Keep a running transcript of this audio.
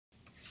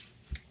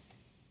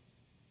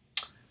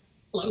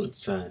Hello,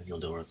 it's Neil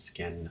Dilworth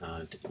again.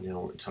 Now we're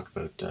going to talk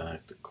about the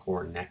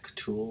core neck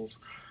tools,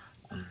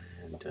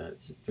 and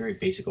it's a very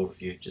basic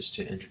overview just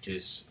to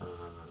introduce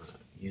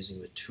using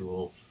the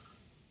tool,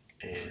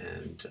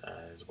 and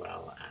as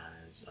well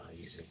as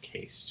using a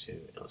case to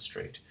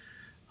illustrate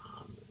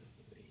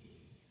the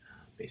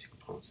basic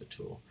components of the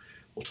tool.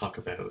 We'll talk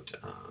about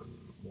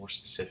more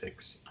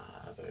specifics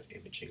about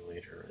imaging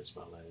later, as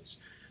well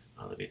as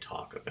there'll be a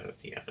talk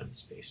about the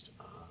evidence-based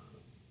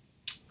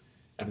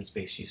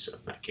use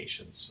of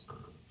medications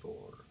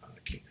for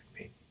acute neck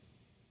pain.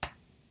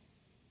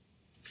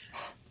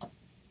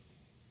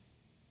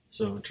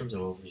 So in terms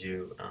of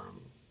overview,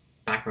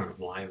 background of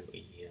why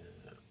we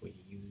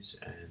use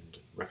and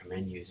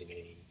recommend using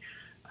a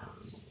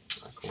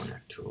core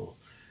neck tool,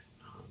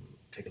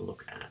 take a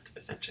look at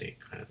essentially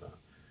kind of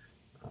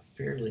a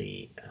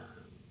fairly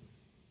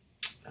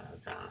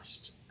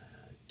vast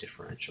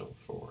differential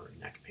for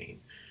neck pain,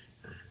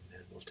 and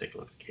then we'll take a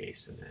look at the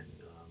case, and then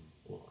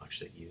we'll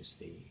actually use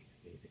the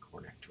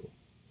core neck tool.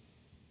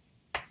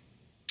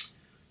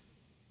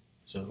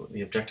 So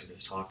the objective of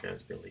this talk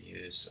is to be able to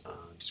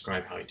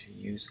describe how to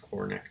use the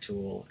core neck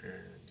tool,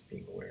 and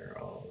being aware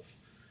of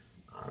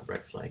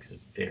red flags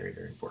is a very,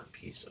 very important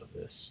piece of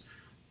this.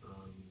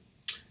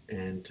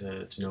 And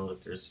to know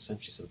that there's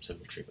essentially some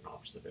simple treatment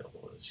options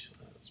available as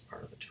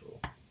part of the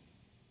tool.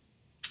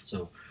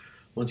 So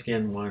once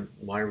again,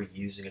 why are we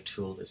using a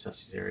tool to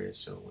assess these areas?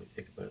 So when we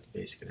think about the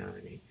basic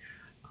anatomy,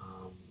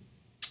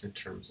 in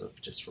terms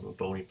of just from a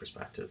bony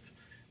perspective,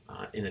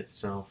 in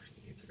itself,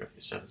 you've got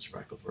your 7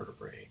 cervical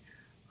vertebrae,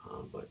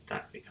 but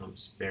that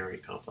becomes very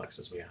complex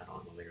as we add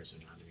on the layers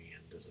of anatomy,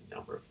 and there's a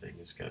number of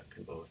things that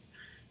can both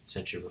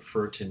essentially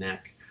refer to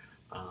neck,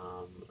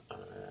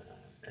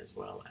 as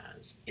well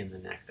as in the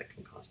neck that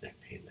can cause neck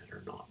pain that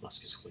are not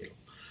musculoskeletal.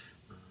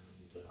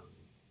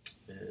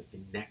 And the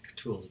neck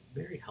tool is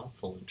very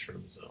helpful in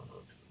terms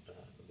of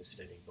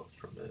elucidating both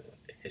from a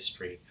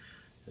history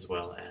as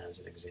well as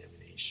an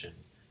examination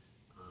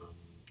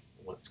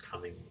what's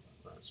coming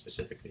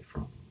specifically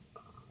from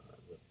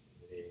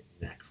the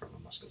neck from a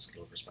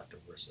musculoskeletal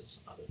perspective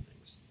versus other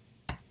things.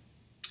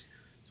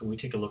 So when we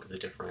take a look at the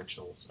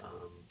differentials,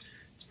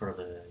 it's part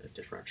of a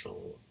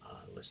differential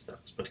list that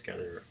was put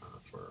together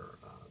for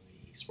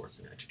the Sports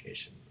and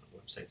Education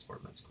website,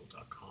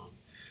 sportmedschool.com.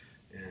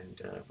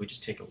 And if we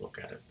just take a look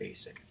at a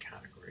basic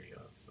category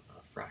of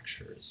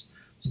fractures,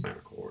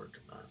 spinal cord,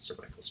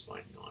 cervical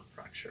spine,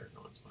 non-fracture,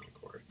 non-spinal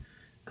cord,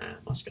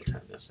 muscular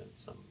tenderness, and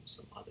some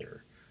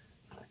other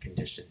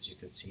conditions, you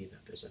can see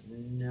that there's a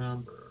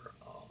number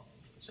of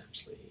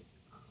essentially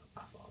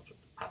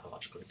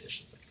pathological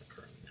conditions that can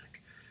occur in the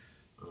neck.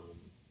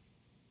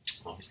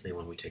 Obviously,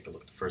 when we take a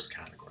look at the first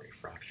category,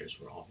 fractures,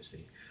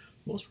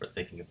 most we're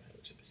thinking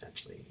about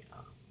essentially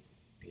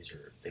these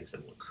are things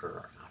that will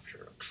occur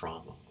after a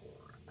trauma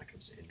or a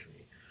mechanism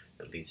injury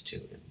that leads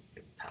to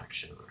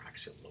impaction or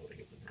axial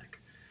loading of the neck.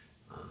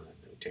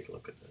 And we take a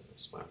look at the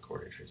spinal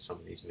cord injuries. Some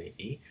of these may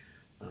be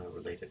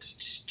related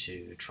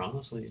to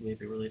trauma, some of these may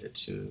be related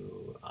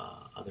to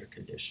other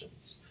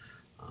conditions.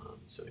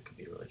 So it could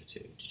be related to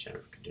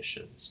degenerative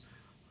conditions,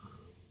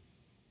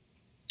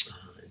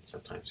 and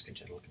sometimes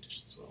congenital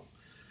conditions as well.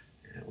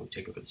 And when we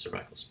take a look at the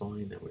cervical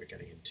spine, then we're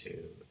getting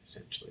into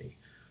essentially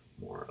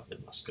more of the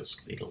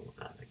musculoskeletal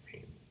neck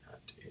pain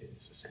that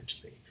is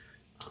essentially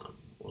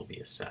will be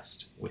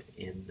assessed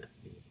within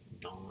the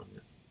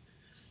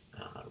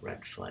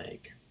non-red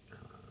flag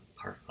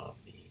part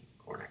of the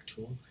core neck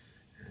tool,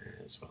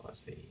 as well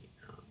as the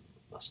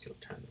muscular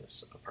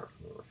tenderness apart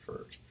from the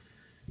referred.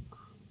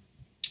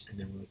 And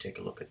then when we take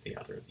a look at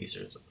these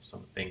are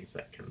some things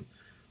that can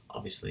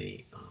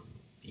obviously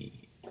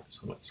be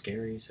somewhat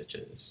scary, such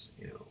as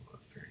a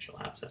pharyngeal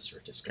abscess or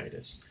a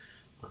discitis.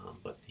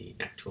 But the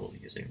neck tool,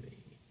 using the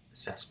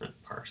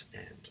assessment part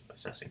and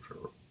assessing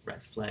for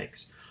red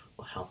flags,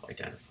 will help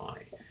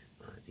identify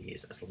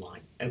these as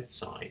lying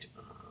outside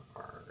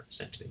our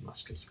essentially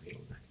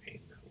musculoskeletal neck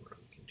pain that we're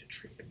looking to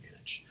treat and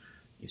manage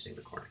using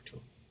the core neck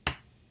tool.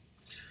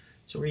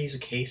 So we're going to use a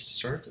case to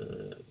start.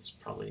 This is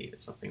probably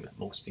something that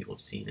most people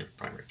have seen in a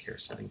primary care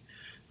setting.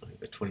 We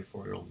have a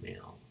 24-year-old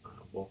male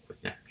woke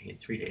with neck pain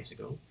 3 days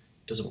ago.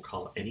 Doesn't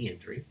recall any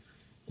injury.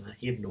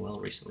 He had Noel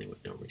recently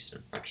with no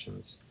recent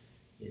infections.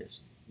 He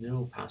has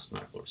no past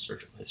medical or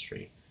surgical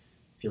history.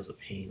 Feels the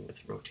pain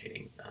with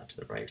rotating to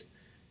the right.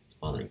 It's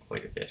bothering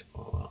quite a bit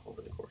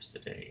over the course of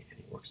the day, and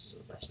he works as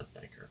an investment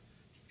banker.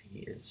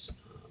 He is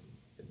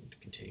been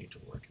continuing to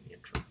work in the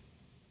interim.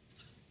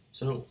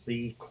 So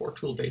the core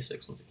tool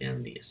basics, once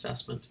again, the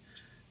assessment.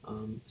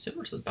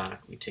 Similar to the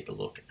back, we take a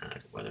look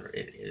at whether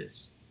it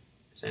is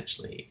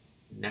essentially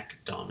neck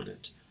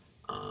dominant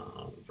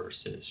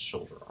versus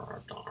shoulder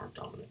or arm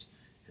dominant.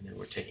 And then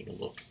we're taking a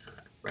look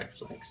at red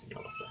flags and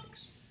yellow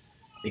flags.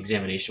 The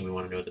examination, we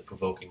want to know the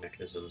provoking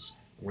mechanisms,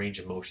 range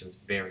of motion is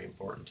very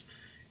important,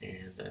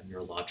 and the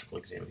neurological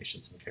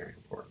examination is very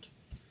important.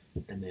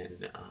 And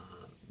then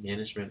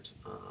management,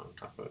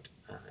 talk about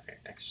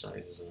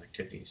exercises and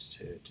activities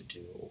to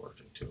do or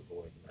to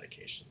avoid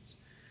medications.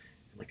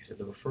 And like I said,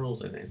 the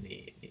referrals and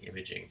the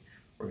imaging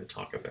we're going to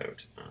talk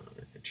about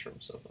in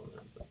terms of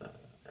a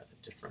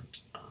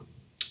different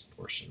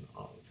portion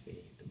of the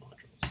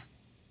modules.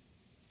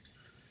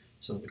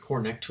 So the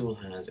core neck tool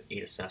has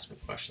 8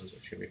 assessment questions,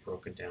 which can be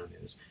broken down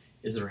as: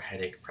 is there a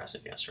headache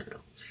present, yes or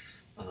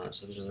no?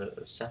 So there's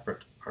a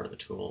separate part of the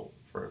tool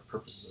for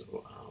purposes of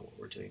what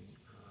we're doing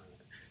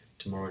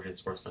tomorrow at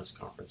Sports Medicine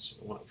Conference.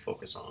 We want to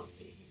focus on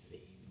the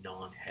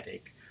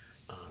non-headache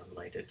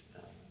related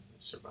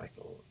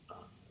cervical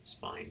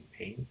spine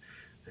pain,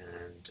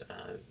 and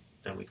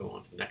then we go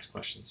on to the next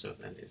question. So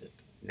then, is it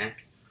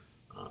neck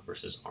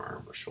versus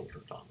arm or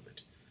shoulder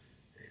dominant?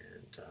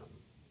 And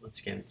once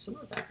again, some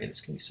of the back pain,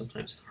 this can be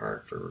sometimes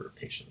hard for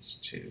patients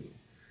to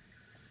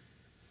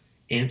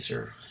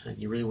answer, and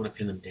you really want to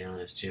pin them down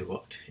as to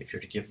what, if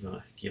you're to give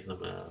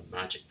them a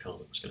magic pill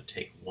that was going to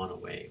take one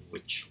away,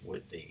 which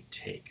would they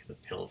take, the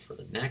pill for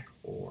the neck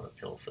or a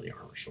pill for the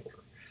arm or shoulder?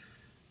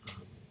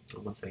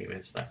 And once they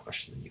answer that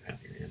question, then you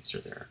have your answer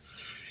there.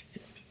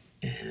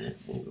 And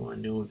what we want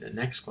to know, the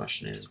next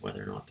question is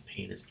whether or not the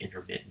pain is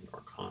intermittent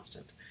or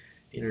constant.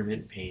 The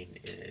intermittent pain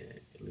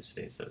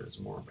elucidates that there's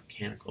more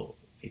mechanical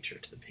feature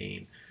to the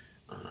pain,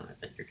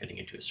 that you're getting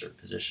into a certain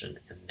position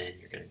and then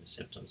you're getting the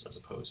symptoms, as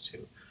opposed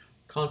to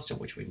constant,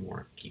 which we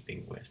more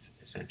keeping with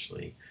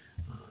essentially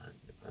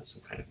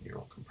some kind of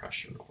neural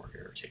compression or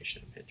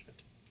irritation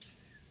impingement.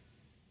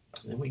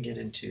 And then we get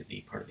into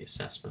the part of the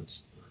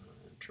assessment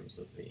in terms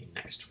of the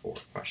next 4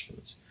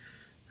 questions,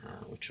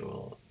 which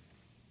will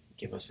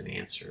give us an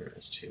answer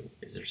as to,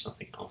 is there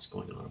something else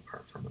going on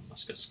apart from a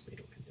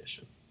musculoskeletal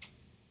condition?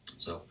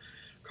 So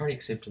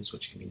cardiac symptoms,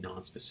 which can be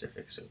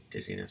non-specific, so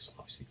dizziness,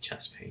 obviously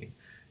chest pain,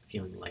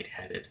 feeling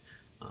lightheaded,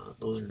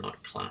 those are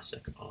not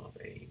classic of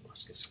a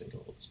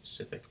musculoskeletal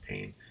specific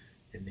pain,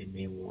 and they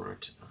may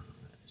warrant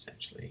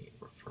essentially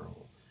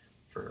referral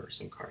for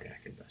some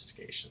cardiac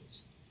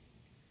investigations.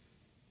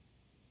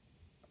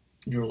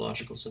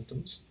 Neurological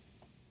symptoms,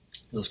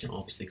 those can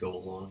obviously go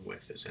along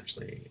with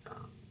essentially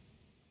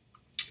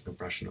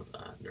compression of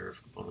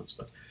nerve components,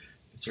 but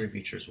concerning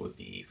features would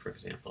be, for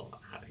example,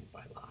 having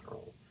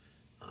bilateral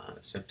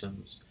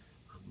symptoms,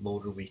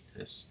 motor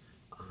weakness,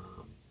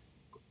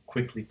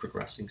 quickly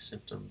progressing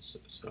symptoms.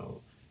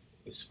 So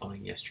it was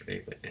fine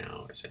yesterday, but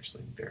now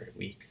essentially I'm very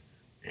weak,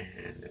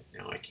 and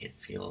now I can't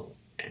feel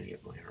any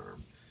of my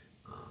arm.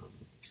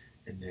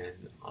 And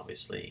then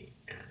obviously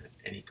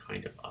any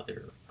kind of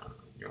other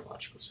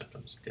neurological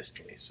symptoms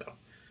distally, so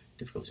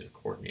difficulty with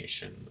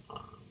coordination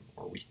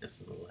or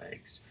weakness in the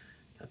legs.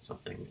 That's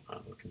something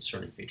a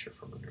concerning feature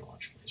from a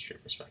neurological history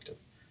perspective.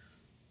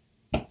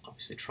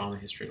 Obviously trauma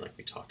history, like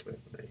we talked about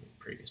in the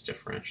previous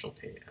differential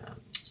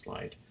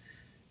slide.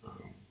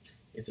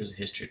 If there's a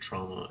history of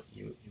trauma,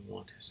 you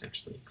want to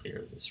essentially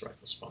clear the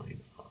cervical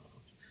spine of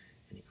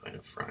any kind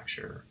of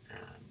fracture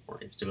or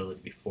instability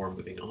before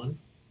moving on.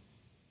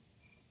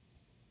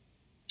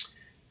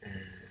 And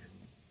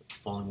the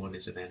following one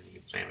is then the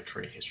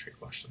inflammatory history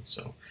question.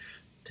 So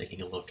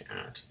taking a look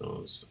at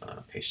those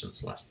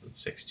patients less than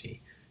 60,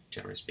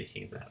 generally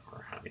speaking, that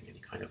are having any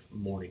kind of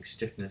morning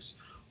stiffness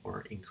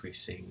or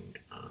increasing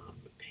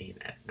pain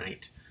at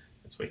night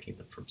that's waking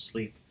them from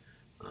sleep,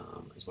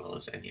 as well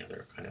as any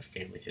other kind of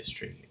family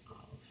history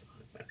of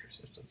inflammatory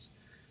symptoms.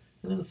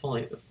 And then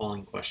the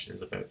following question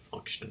is about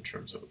function, in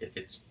terms of if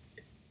it's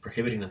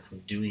prohibiting them from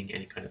doing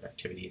any kind of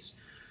activities,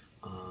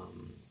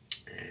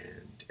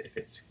 and if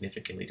it's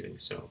significantly doing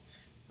so,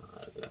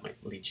 that might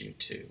lead you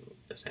to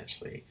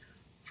essentially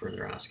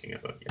further asking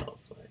about yellow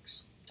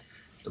flags.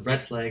 The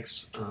red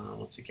flags,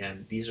 once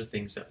again, these are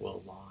things that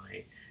will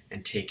lie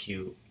and take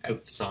you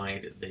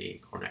outside the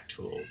core neck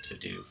tool to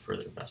do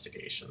further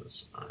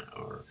investigations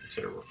or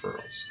consider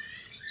referrals.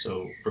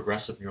 So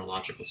progressive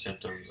neurological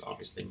symptoms,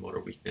 obviously motor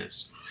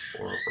weakness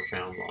or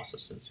profound loss of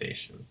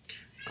sensation,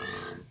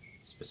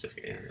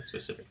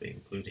 specifically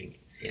including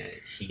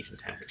heat and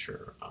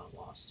temperature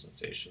loss of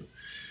sensation.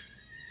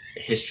 A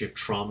history of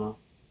trauma,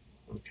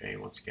 okay,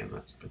 once again,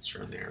 that's a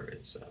concern there,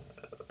 is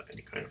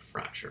any kind of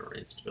fracture or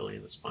instability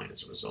in the spine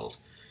as a result.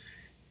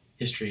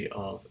 History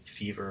of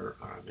fever,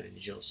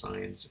 meningeal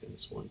signs, and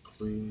this will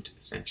include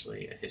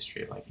essentially a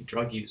history of IV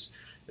drug use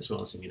as well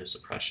as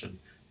immunosuppression.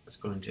 That's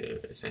going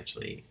to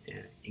essentially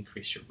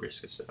increase your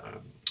risk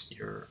of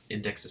your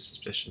index of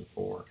suspicion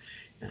for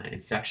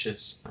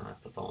infectious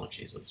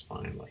pathologies of the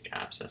spine, like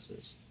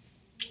abscesses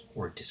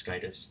or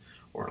discitis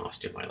or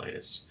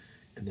osteomyelitis,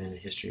 and then a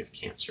history of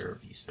cancer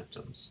V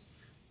symptoms.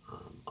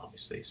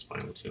 Obviously,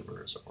 spinal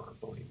tumors or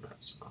bony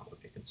mets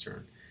would be a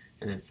concern,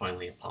 and then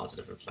finally a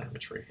positive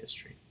inflammatory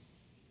history.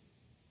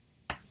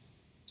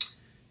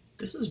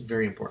 This is a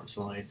very important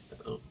slide.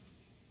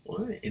 What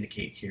I want to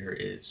indicate here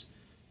is,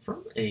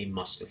 from a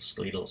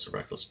musculoskeletal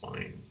cervical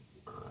spine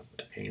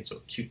pain, so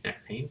acute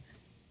neck pain,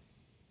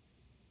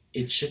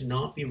 it should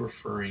not be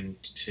referring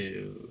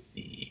to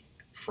the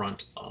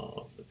front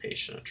of the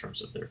patient in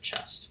terms of their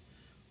chest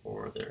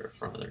or their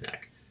front of their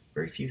neck.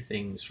 Very few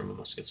things from a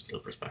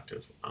musculoskeletal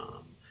perspective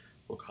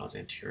will cause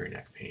anterior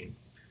neck pain.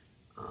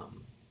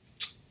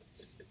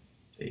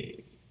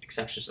 The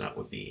exceptions to that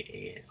would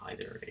be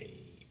either a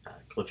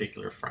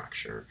clavicular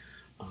fracture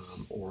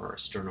or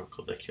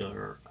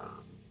sternoclavicular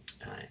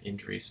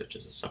injury, such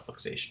as a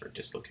subluxation or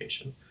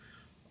dislocation.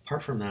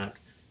 Apart from that,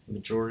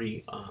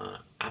 majority,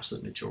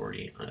 absolute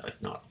majority,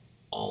 if not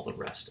all the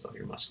rest of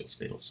your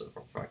musculoskeletal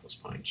cervical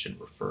spine should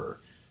refer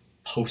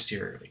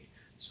posteriorly.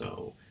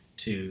 So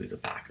to the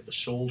back of the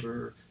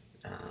shoulder,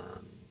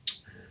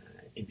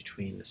 in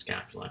between the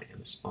scapula and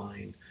the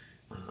spine,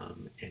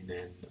 and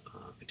then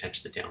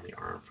potentially down the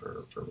arm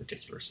for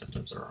radicular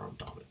symptoms or arm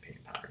dominant pain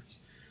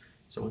patterns.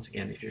 So once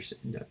again, if you're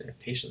a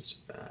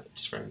patient's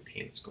describing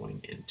pain that's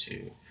going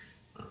into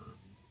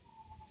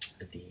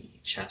the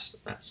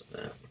chest, that's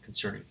a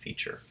concerning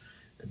feature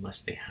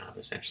unless they have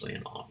essentially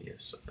an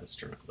obvious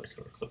sternoclavicular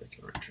or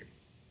clavicular injury.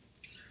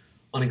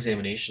 On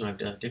examination, I've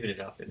divvied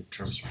it up in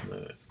terms from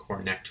the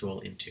core neck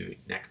tool into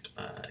neck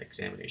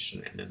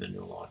examination and then the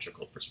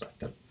neurological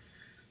perspective.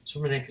 So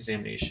from a neck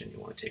examination, you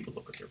want to take a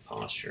look at their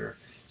posture.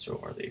 So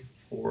are they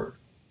forward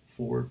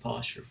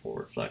posture,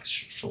 forward flex,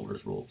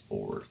 shoulders rolled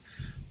forward?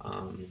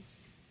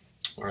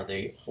 Are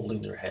they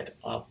holding their head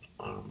up?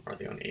 Are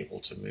they unable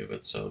to move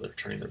it so they're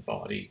turning their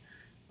body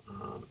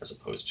as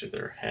opposed to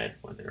their head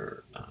when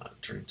they're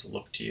turning to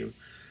look to you?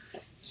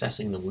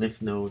 Assessing the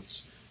lymph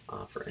nodes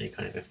for any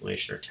kind of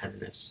inflammation or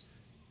tenderness.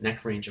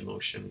 Neck range of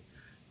motion.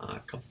 A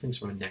couple things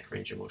from a neck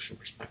range of motion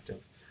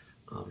perspective.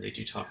 They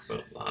do talk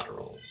about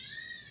lateral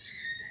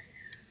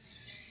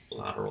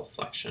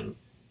flexion.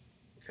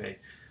 Okay,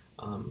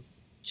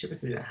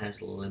 typically that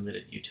has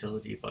limited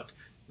utility, but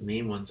the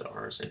main ones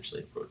are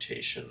essentially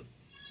rotation.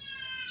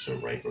 So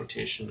right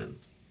rotation and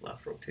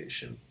left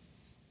rotation,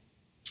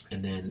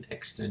 and then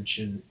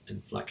extension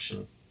and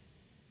flexion.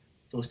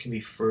 Those can be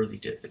further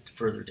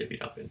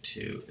divvied up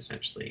into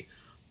essentially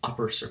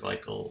upper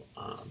cervical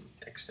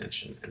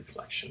extension and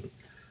flexion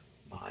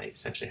by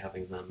essentially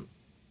having them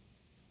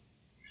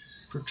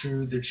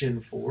protrude their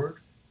chin forward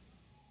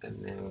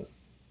and then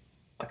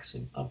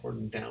flexing upward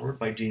and downward.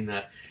 By doing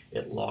that,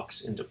 it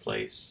locks into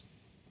place.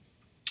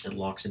 It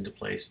locks into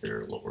place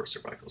their lower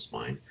cervical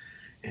spine.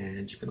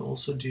 And you can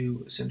also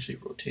do essentially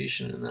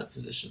rotation in that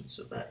position.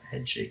 So that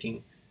head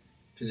shaking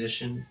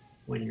position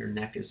when your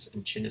neck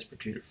and chin is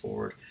protruded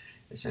forward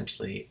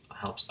essentially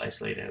helps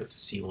isolate out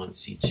C1,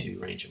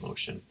 C2 range of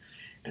motion.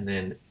 And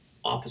then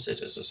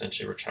opposite is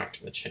essentially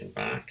retracting the chin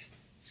back,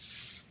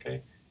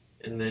 okay?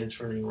 And then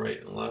turning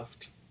right and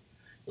left.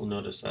 You'll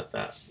notice that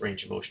that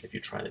range of motion, if you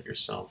try that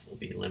yourself, will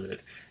be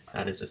limited.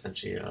 That is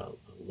essentially a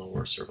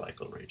lower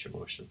cervical range of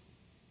motion.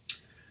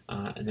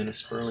 And then a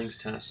Sperling's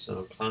test.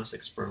 So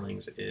classic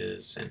Sperling's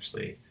is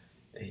essentially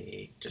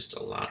just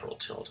a lateral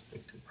tilt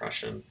and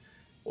compression.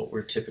 What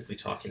we're typically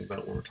talking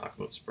about when we're talking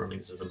about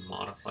Sperling's is a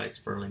modified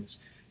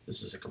Sperling's.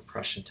 This is a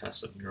compression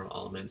test of neural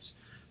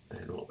elements.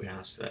 And what we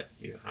ask that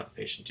you have the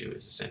patient do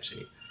is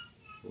essentially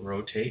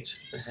rotate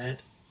the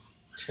head,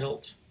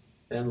 tilt,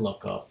 then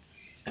look up,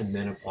 and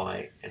then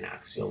apply an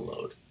axial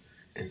load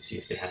and see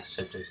if they have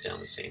symptoms down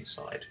the same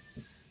side.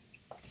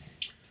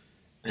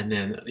 And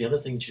then the other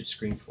thing you should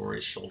screen for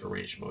is shoulder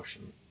range of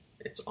motion.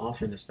 It's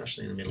often,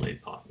 especially in the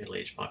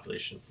middle-aged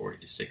population, 40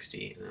 to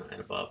 60 and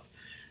above,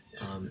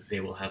 they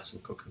will have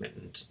some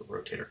concomitant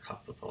rotator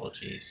cuff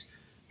pathologies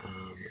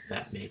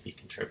that may be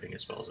contributing,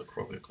 as well as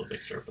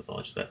acromioclavicular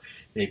pathology that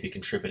may be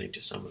contributing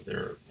to some of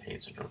their pain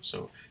syndrome.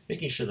 So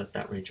making sure that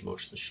that range of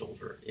motion of the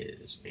shoulder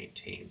is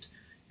maintained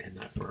and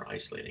that we're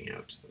isolating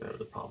out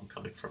the problem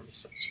coming from the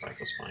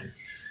cervical spine.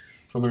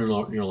 From a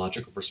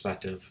neurological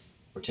perspective,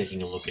 we're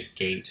taking a look at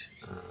gait.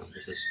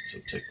 This is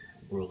to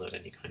rule out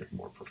any kind of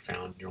more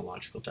profound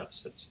neurological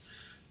deficits.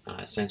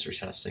 Sensory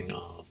testing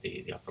of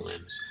the upper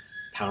limbs,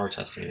 power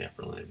testing of the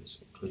upper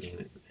limbs,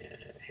 including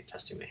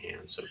testing the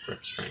hands, so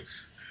grip strength,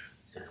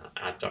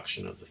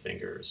 abduction of the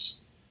fingers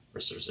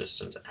versus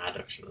resistance,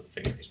 adduction of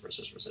the fingers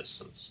versus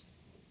resistance,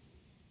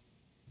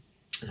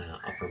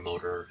 upper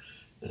motor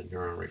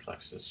neuron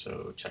reflexes,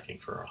 so checking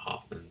for a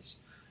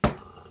Hoffman's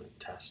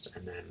test,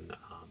 and then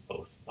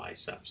both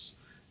biceps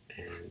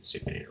and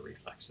supinator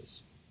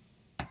reflexes.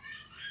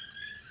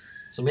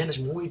 So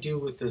management, what we do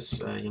with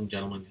this young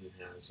gentleman who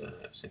has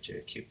essentially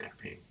acute neck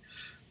pain,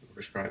 we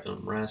prescribe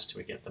them rest,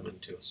 we get them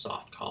into a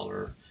soft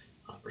collar,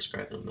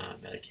 prescribe them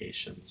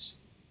medications.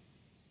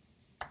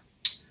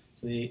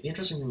 So the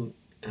interesting thing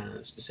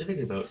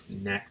specifically about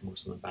neck,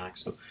 most of the back,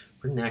 so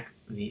for neck,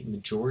 the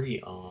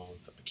majority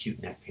of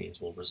acute neck pains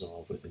will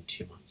resolve within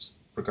 2 months,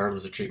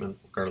 regardless of treatment,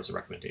 regardless of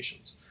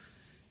recommendations.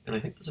 And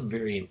I think that's a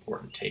very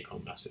important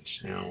take-home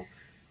message. Now,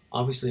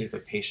 obviously, if a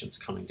patient's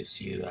coming to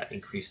see you, that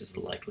increases the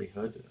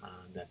likelihood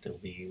that they'll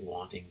be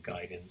wanting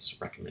guidance,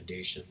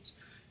 recommendations,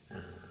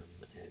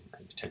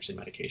 and potentially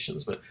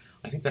medications. But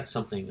I think that's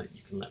something that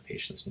you can let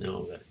patients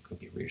know that it could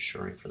be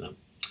reassuring for them.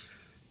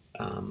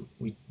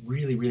 We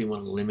really, really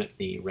want to limit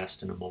the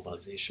rest and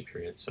immobilization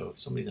period. So if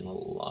somebody's in a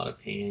lot of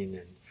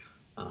pain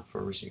and for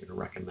a reason you're going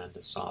to recommend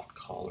a soft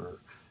collar,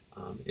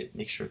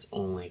 make sure it's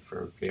only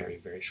for a very,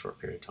 very short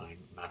period of time,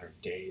 a matter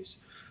of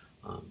days.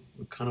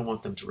 We kind of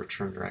want them to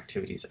return their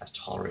activities as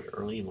tolerated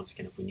early, and once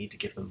again, if we need to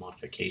give them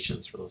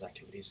modifications for those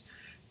activities,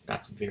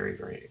 that's very,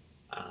 very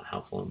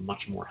helpful and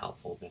much more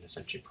helpful than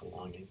essentially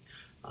prolonging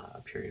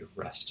a period of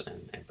rest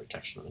and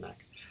protection of the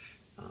neck.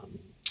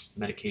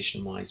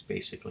 Medication-wise,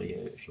 basically,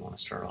 if you want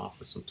to start off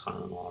with some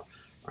Tylenol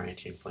or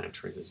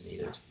anti-inflammatories as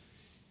needed.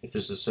 If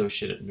there's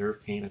associated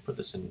nerve pain, I put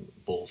this in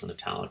bold and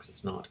italics.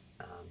 It's not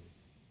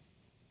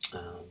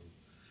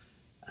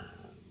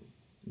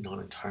not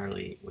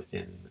entirely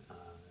within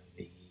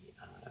the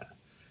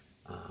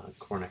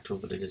core neck tool,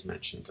 but it is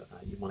mentioned.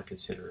 You want to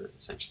consider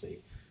essentially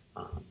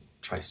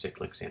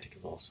tricyclics,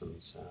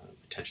 anticonvulsants,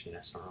 potentially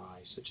an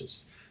SNRI, such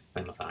as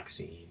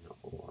venlafaxine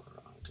or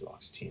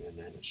duloxetine, and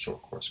then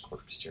short course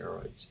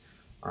corticosteroids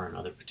are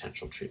another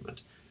potential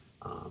treatment.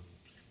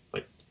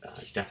 But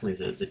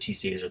definitely the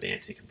TCAs or the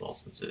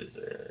anticonvulsants is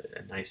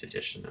a nice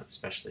addition,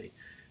 especially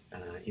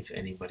if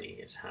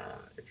anybody if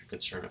you're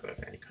concerned about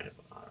any kind of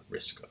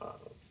risk of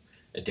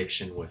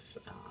addiction with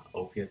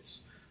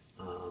opiates,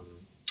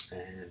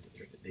 and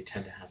they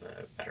tend to have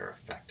a better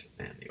effect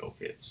than the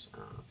opiates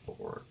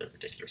for the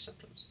particular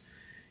symptoms.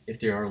 If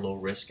they are low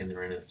risk and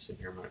they're in a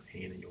severe amount of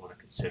pain and you want to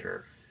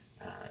consider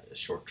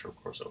short-term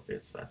course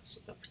opiates,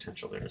 that's a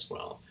potential there as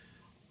well.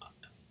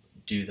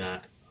 Do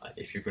that.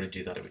 If you're going to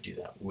do that, I would do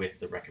that with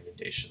the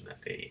recommendation that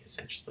they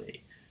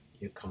essentially,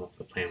 you come up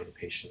with a plan with the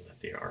patient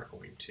that they are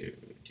going to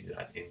do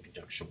that in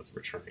conjunction with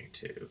returning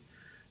to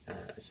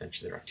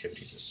essentially their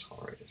activities as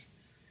tolerated.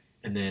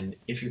 And then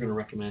if you're going to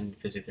recommend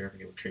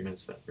physiotherapy or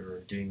treatments, that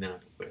we're doing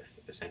that with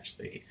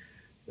essentially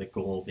the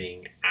goal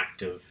being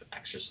active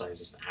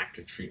exercises and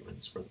active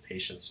treatments where the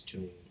patient's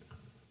doing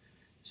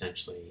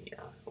essentially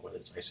whether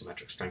it's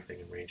isometric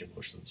strengthening and range of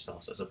motion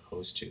themselves, as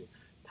opposed to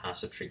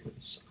passive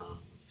treatments,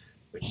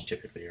 which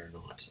typically are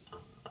not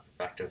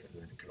effective,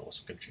 and then it can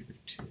also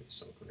contribute to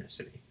some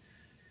chronicity.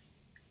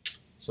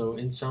 So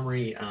in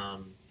summary,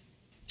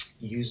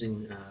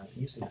 using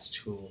this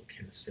tool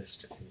can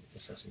assist in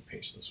assessing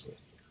patients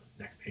with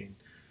neck pain.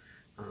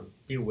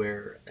 Be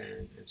aware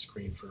and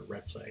screen for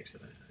red flags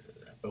at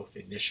both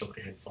the initial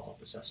and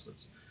follow-up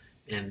assessments.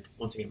 And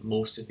once again,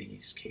 most of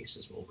these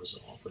cases will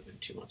resolve within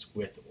 2 months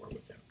with or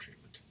without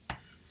treatment.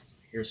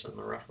 Here's some of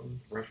the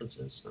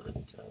references,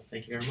 and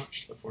thank you very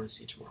much. Look forward to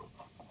see you tomorrow.